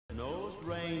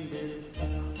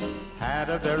Had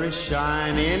a very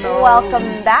shiny nose.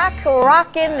 Welcome back.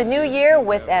 Rockin' the new year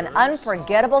with an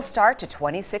unforgettable start to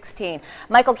 2016.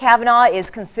 Michael Cavanaugh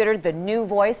is considered the new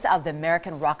voice of the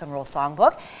American Rock and Roll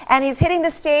Songbook, and he's hitting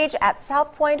the stage at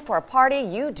South Point for a party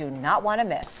you do not want to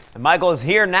miss. And Michael is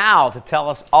here now to tell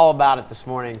us all about it this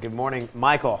morning. Good morning,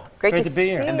 Michael. Great to be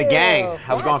here. And the gang.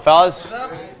 How's it going, fellas?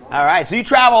 All right, so you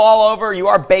travel all over. You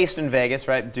are based in Vegas,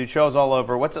 right? Do shows all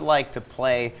over. What's it like to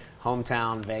play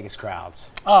hometown Vegas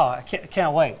crowds? Oh, I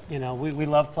can't wait. You know, we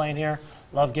love playing here,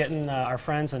 love getting our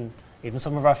friends and even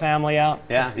some of our family out.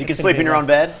 Yeah, you can sleep in your own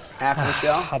bed after the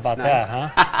show. How about that,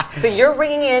 huh? So you're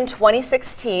ringing in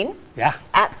 2016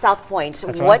 at South Point.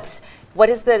 That's right. What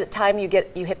is the time you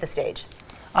hit the stage?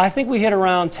 I think we hit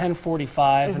around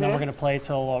 10:45, and then we're going to play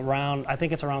till around, I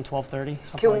think it's around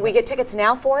 12:30. Can we get tickets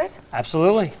now for it?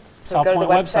 Absolutely. So go to the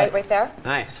website right there.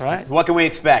 Nice. That's right. What can we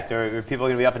expect? Are people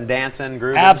going to be up and dancing,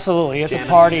 grooving? Absolutely. It's a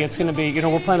party. It's going to be, you know,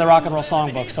 we're playing the Rock and Roll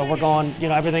Songbook, so we're going, you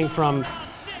know, everything from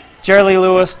Jerry Lee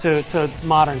Lewis to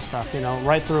modern stuff, you know,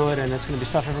 right through it, and it's going to be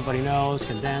stuff everybody knows,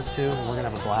 can dance to, and we're going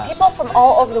to have a blast. People from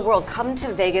all over the world come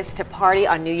to Vegas to party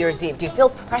on New Year's Eve. Do you feel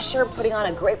pressure putting on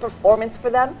a great performance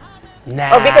for them?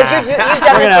 Nah. Oh, because you've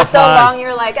done this for so long,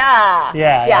 you're like, ah.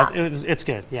 Yeah. It's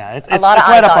good. Yeah, it's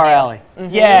right up our alley.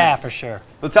 Yeah, for sure.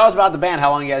 Well, tell us about the band. How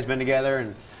long you guys been together?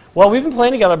 And well, we've been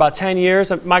playing together about 10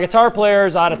 years. My guitar player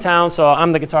is out of town, so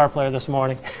I'm the guitar player this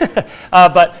morning.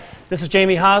 But this is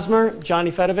Jamie Hosmer,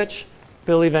 Johnny Fedovich,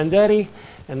 Billy Vendetti,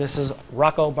 and this is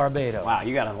Rocco Barbado. Wow,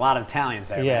 you got a lot of Italians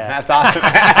there. Yeah. Man. That's awesome.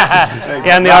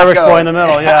 Yeah, and the Irish boy in the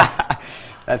middle, yeah.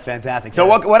 That's fantastic. So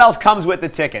what else comes with the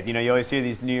ticket? You know, you always see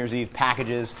these New Year's Eve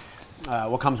packages.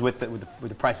 What comes with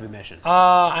the price of admission?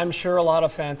 I'm sure a lot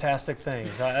of fantastic things.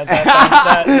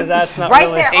 That's not right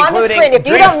really there on the screen. If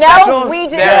you don't know, we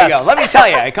do. There we go. Let me tell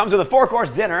you, it comes with a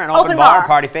 4-course dinner, an open bar,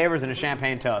 party favors, and a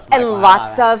champagne toast. Michael, and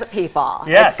lots of people.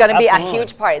 Yes, it's going to be a absolutely.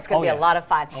 huge party. It's going to be a lot of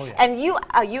fun. Oh, yeah. And you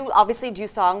obviously do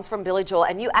songs from Billy Joel,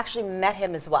 and you actually met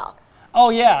him as well. Oh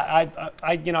yeah,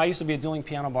 I used to be a dueling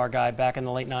piano bar guy back in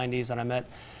the late '90s, and I met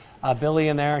Billy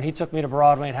in there, and he took me to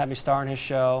Broadway and had me star in his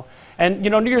show. And you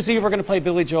know, New Year's Eve we're going to play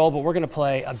Billy Joel, but we're going to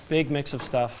play a big mix of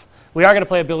stuff. We are going to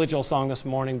play a Billy Joel song this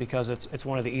morning because it's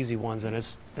one of the easy ones, and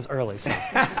it's early, so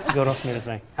it's good for me to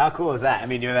sing. How cool is that? I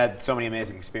mean, you've had so many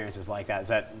amazing experiences like that. Is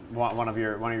that one of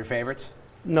your favorites?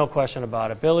 No question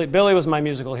about it. Billy was my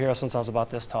musical hero since I was about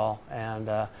this tall, and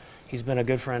he's been a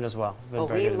good friend as well. Well,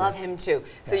 we love him too.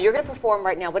 So you're going to perform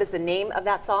right now. What is the name of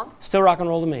that song? Still Rock and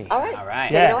Roll to Me. All right. All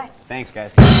right. Take it away. Thanks,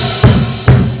 guys.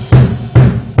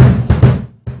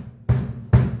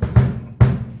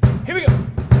 Here we go.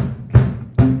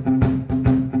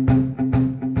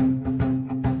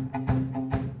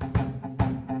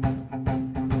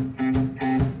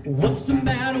 What's the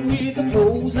matter with the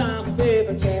clothes I'm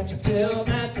wearing? Can't you tell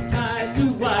that the tie's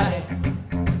too wide?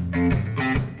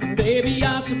 Baby,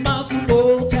 I should buy some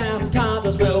old town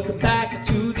condos. Welcome back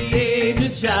to the age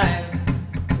of jive.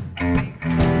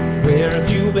 Where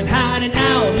have you been hiding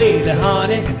out lately,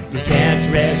 honey? You can't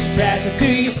dress trash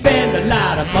until you spend a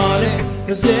lot of money.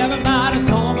 Cause everybody's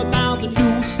talking about the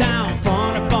new sound,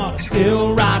 funny, but it's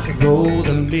still rock and roll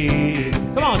to me.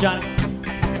 Come on, Johnny.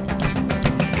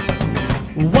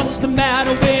 What's the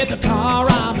matter with the car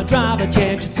I'm a driver?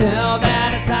 Can't you tell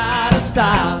that it's out of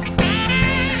style?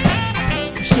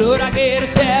 Should I get a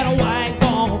set of white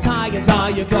ball tires?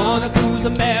 Are you gonna cruise a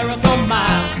miracle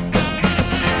mile?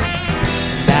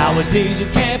 Nowadays you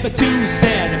can't be too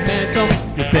sentimental.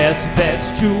 Your best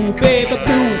bet's true, baby,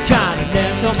 blue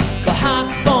continental. But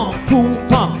hot funk, cool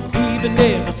punk, even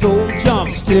if it's old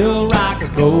junk, still rock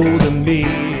and roll to me.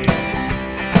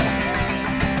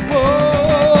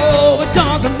 Whoa, it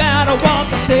doesn't matter what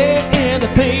they say in the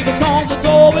papers, cause it's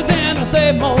always in the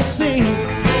same old scene.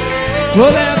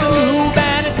 Well, there's a new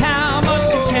band in town,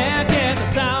 but you can't get the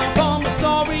sound from the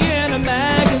story in a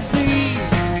magazine.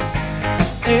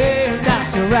 And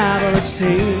not your average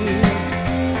scene.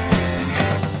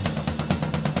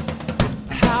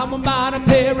 How about a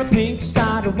pair of pink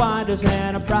sided winders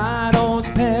and a bright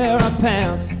orange pair of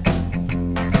pants?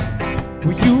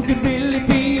 Well, you could really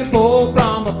be a bold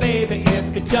drummer, baby,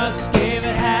 if you just gave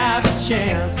it half a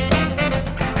chance.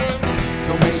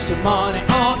 Don't waste your money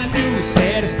on a new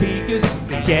set of speakers.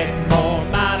 You're getting more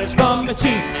mileage from a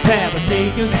cheap pair of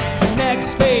sneakers. The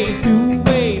next phase, new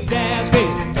wave, dance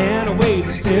phase, anyways,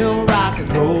 it's still rock and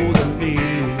roll to me.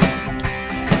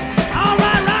 All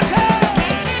right, rocker!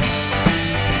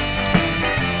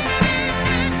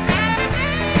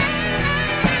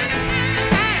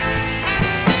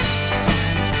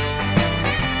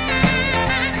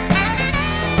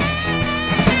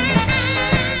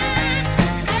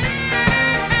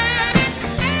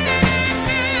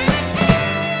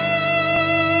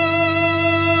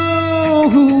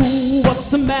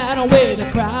 What's the matter with the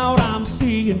crowd I'm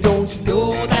seeing? Don't you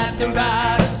know that they're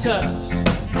out of touch?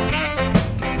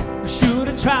 I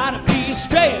should've tried to be a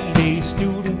straight A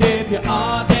student. If you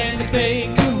are, then you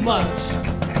think too much.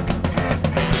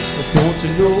 But don't you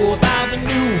know about the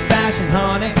new fashion,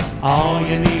 honey? All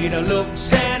you need are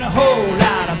looks and a whole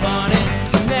lot of money.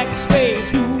 So next phase,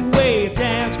 new wave,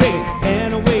 dance craze,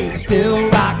 and a wave still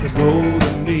rock and roll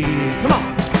to me. Come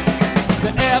on.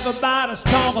 Everybody's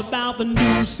talking about the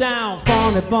new sound,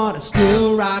 funny, but it's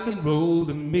still rock and roll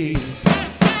to me.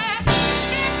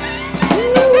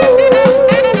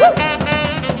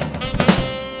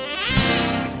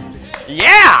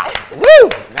 Yeah! Woo!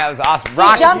 That was awesome.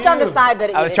 He jumped on the side,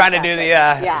 but I was trying to do the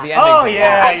ending. Oh,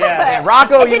 yeah.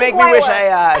 Rocco, you make me wish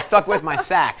I stuck with my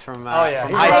sax from high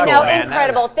school. I know, man.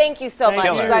 incredible. Thank you so much.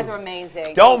 you. You guys are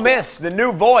amazing. Don't miss the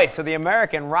new voice of the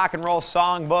American Rock and Roll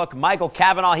Songbook, Michael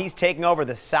Cavanaugh. He's taking over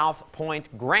the South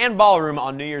Point Grand Ballroom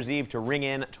on New Year's Eve to ring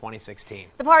in 2016.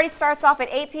 The party starts off at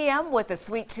 8 p.m. with the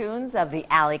sweet tunes of the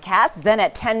Alley Cats. Then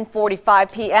at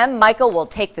 10:45 p.m., Michael will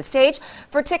take the stage.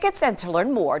 For tickets and to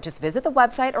learn more, just visit the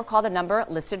website or call the number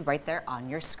listed right there on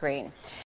your screen.